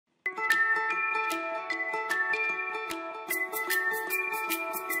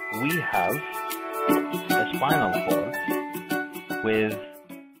we have a spinal cord with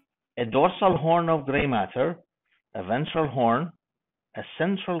a dorsal horn of gray matter, a ventral horn, a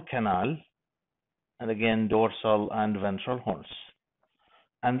central canal, and again dorsal and ventral horns.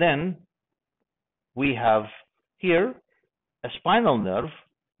 And then we have here a spinal nerve.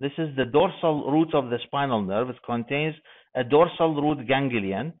 This is the dorsal root of the spinal nerve. It contains a dorsal root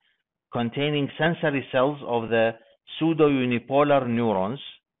ganglion containing sensory cells of the pseudo-unipolar neurons.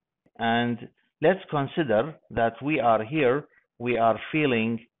 And let's consider that we are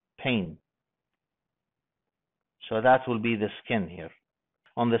feeling pain. So that will be the skin here,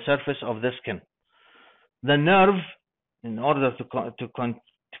 on the surface of the skin. The nerve, in order to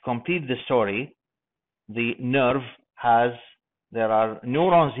complete the story, the nerve there are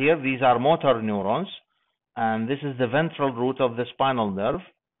neurons here. These are motor neurons, and this is the ventral root of the spinal nerve,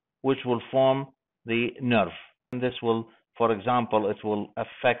 which will form the nerve. And this will, for example, it will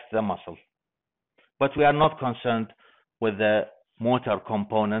affect the muscle. But we are not concerned with the motor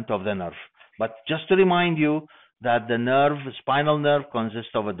component of the nerve. But just to remind you that the spinal nerve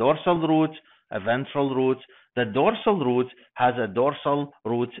consists of a dorsal root, a ventral root. The dorsal root has a dorsal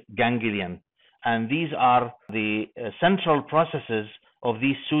root ganglion. And these are the central processes of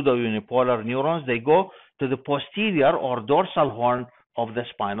these pseudo-unipolar neurons. They go to the posterior or dorsal horn of the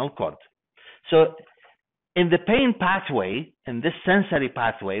spinal cord. So in the pain pathway, in this sensory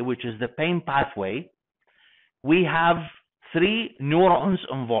pathway, which is the pain pathway, we have 3 neurons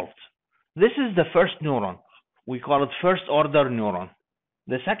involved. This is the first neuron. We call it first order neuron.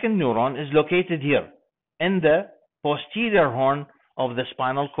 The second neuron is located here in the posterior horn of the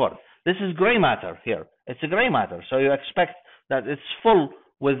spinal cord. This is gray matter here. It's a gray matter, so you expect that it's full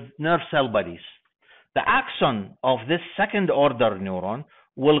with nerve cell bodies. The axon of this second order neuron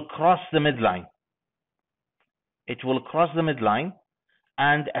will cross the midline. It will cross the midline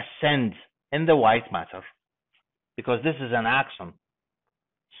and ascend in the white matter, because this is an axon.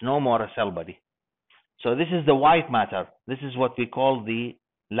 It's no more a cell body. So this is the white matter. This is what we call the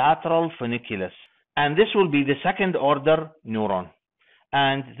lateral funiculus. And this will be the second order neuron.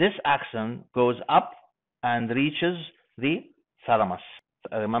 And this axon goes up and reaches the thalamus.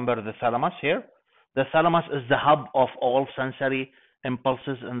 Remember the thalamus here? The thalamus is the hub of all sensory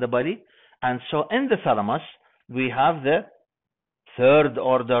impulses in the body. And so in the thalamus, we have the third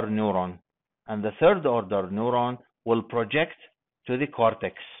order neuron. And the third order neuron will project to the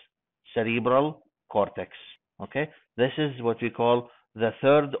cortex, cerebral cortex. Okay? This is what we call the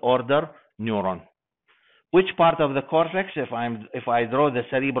third order neuron. Which part of the cortex? If I draw the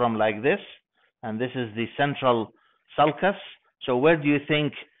cerebrum like this, and this is the central sulcus, so where do you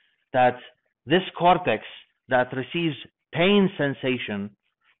think that this cortex that receives pain sensation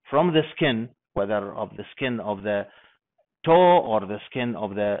from the skin, whether of the skin of the toe or the skin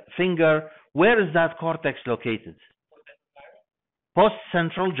of the finger, where is that cortex located?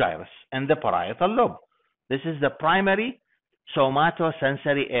 Postcentral gyrus and the parietal lobe. This is the primary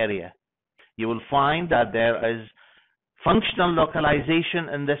somatosensory area. You will find that there is functional localization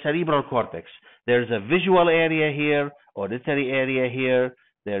in the cerebral cortex. There's a visual area here, auditory area here,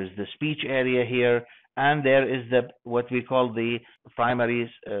 there's the speech area here, and there is what we call the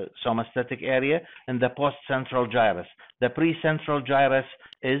primary somastatic area in the postcentral gyrus. The precentral gyrus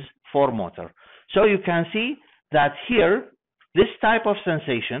is foremotor. So you can see that here, this type of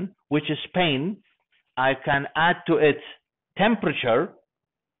sensation, which is pain, I can add to it temperature,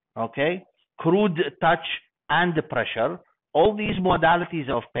 okay, crude touch and pressure. All these modalities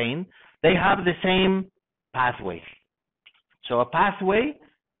of pain, they have the same pathway. So a pathway,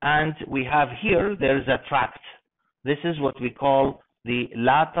 and we have here, there's a tract. This is what we call the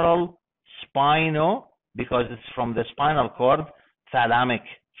lateral because it's from the spinal cord, thalamic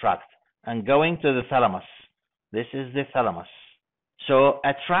tract, and going to the thalamus. This is the thalamus. So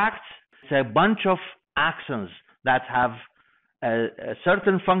a tract, it's a bunch of axons that have a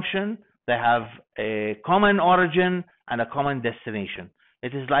certain function. They have a common origin and a common destination.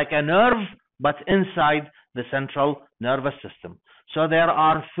 It is like a nerve, but inside the central nervous system. So there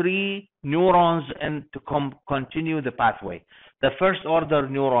are 3 neurons to continue the pathway. The first order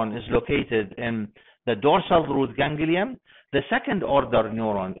neuron is located in the dorsal root ganglion. The second order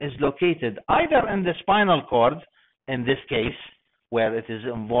neuron is located either in the spinal cord, in this case, where it is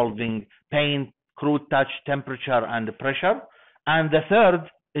involving pain, crude touch, temperature, and pressure. And the third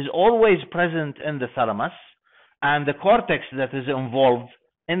is always present in the thalamus, and the cortex that is involved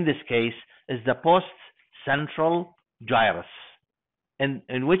in this case is the postcentral gyrus.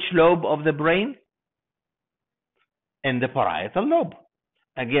 In which lobe of the brain? In the parietal lobe.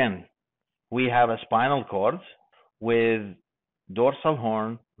 Again, we have a spinal cord with dorsal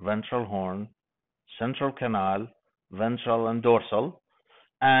horn, ventral horn, central canal, ventral and dorsal.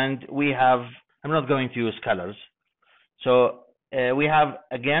 And we have, I'm not going to use colors. So we have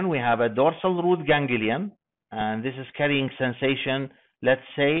a dorsal root ganglion, and this is carrying sensation, let's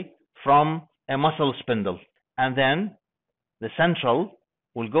say, from a muscle spindle. And then the central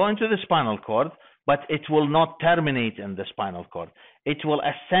will go into the spinal cord, but it will not terminate in the spinal cord. It will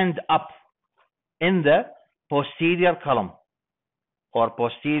ascend up in the posterior column or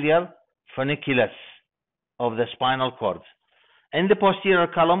posterior funiculus of the spinal cord. In the posterior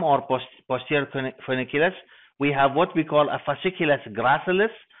column or posterior funiculus, we have what we call a Fasciculus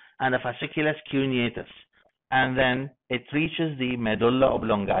Gracilis and a Fasciculus cuneatus. And then it reaches the medulla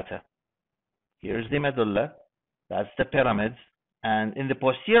oblongata. Here's the medulla. That's the pyramid. And in the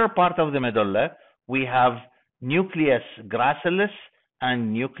posterior part of the medulla, we have nucleus gracilis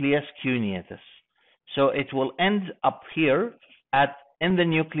and nucleus cuneatus. So it will end up here in the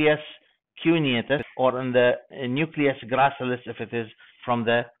nucleus cuneatus or in the nucleus gracilis if it is from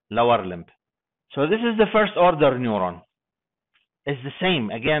the lower limb. So this is the first order neuron. It's the same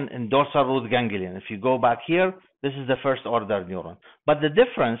again in dorsal root ganglion. If you go back here, this is the first order neuron. But the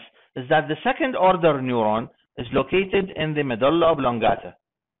difference is that the second order neuron is located in the medulla oblongata,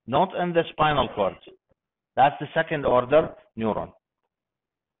 not in the spinal cord. That's the second order neuron.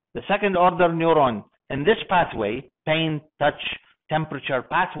 The second order neuron in this pathway, pain, touch, temperature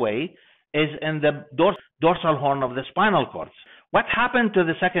pathway, is in the dorsal horn of the spinal cord. What happened to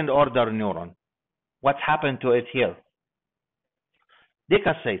the second order neuron? What happened to it here?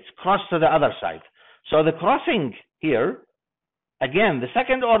 Decussates, cross to the other side. So the crossing here, again, the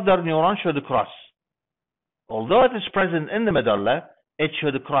second order neuron should cross. Although it is present in the medulla, it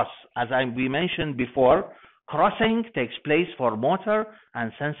should cross. As we mentioned before, crossing takes place for motor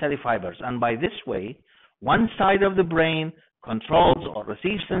and sensory fibers. And by this way, one side of the brain controls or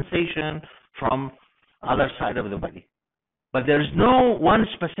receives sensation from other side of the body. But there is no one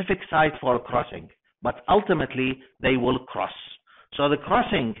specific site for crossing, but ultimately they will cross. So the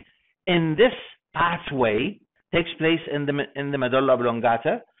crossing in this pathway takes place in the medulla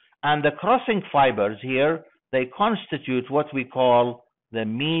oblongata, and the crossing fibers here, they constitute what we call the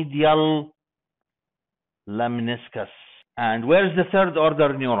medial lemniscus. And where's the third order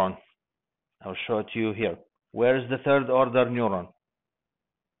neuron? I'll show it to you here. Where is the third order neuron?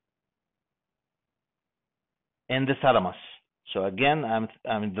 In the thalamus. So again,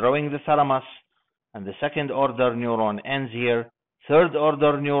 I'm drawing the thalamus, and the second order neuron ends here. Third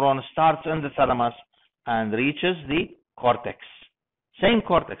order neuron starts in the thalamus and reaches the cortex. Same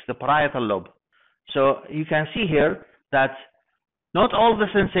cortex, the parietal lobe. So you can see here that not all the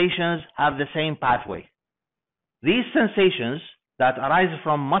sensations have the same pathway. These sensations that arise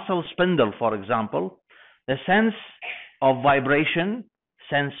from muscle spindle, for example, the sense of vibration,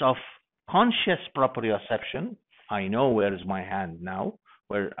 sense of conscious proprioception, I know where is my hand now,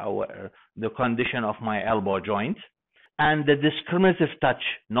 where the condition of my elbow joint, and the discriminative touch,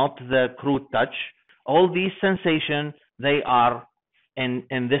 not the crude touch, all these sensations, they are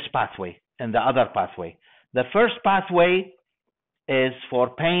in this pathway, in the other pathway. The first pathway is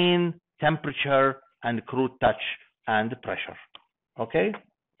for pain, temperature, and crude touch and pressure. Okay?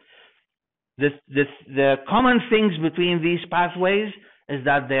 The common things between these pathways is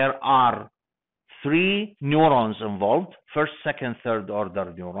that there are 3 neurons involved, first, second, third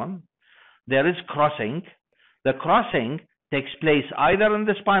order neuron. There is crossing. The crossing takes place either in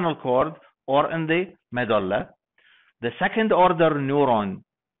the spinal cord or in the medulla. The second order neuron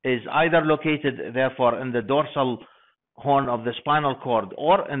is either located, therefore, in the dorsal horn of the spinal cord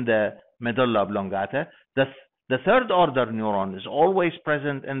or in the medulla oblongata. The third order neuron is always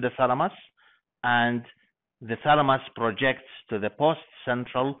present in the thalamus, and the thalamus projects to the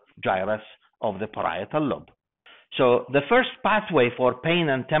post-central gyrus of the parietal lobe. So the first pathway for pain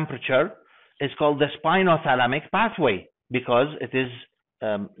and temperature is called the Spinothalamic Pathway, because it is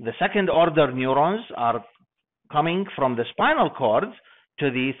the second order neurons are coming from the spinal cord to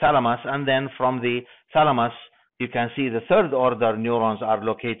the thalamus, and then from the thalamus you can see the third order neurons are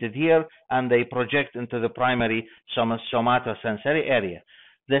located here, and they project into the primary somatosensory area.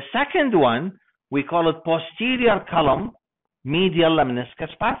 The second one, we call it posterior column-medial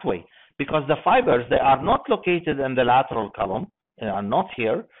lemniscus pathway, because the fibers, they are not located in the lateral column, they are not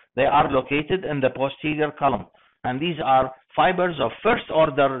here, they are located in the posterior column. And these are fibers of first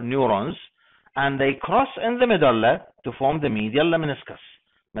order neurons, and they cross in the medulla to form the medial lemniscus,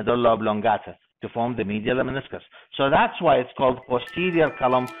 medulla oblongata, to form the medial lemniscus. So that's why it's called posterior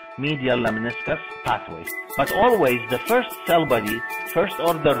column medial lemniscus pathway. But always the first cell body, first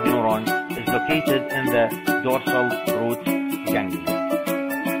order neuron, is located in the dorsal root ganglia.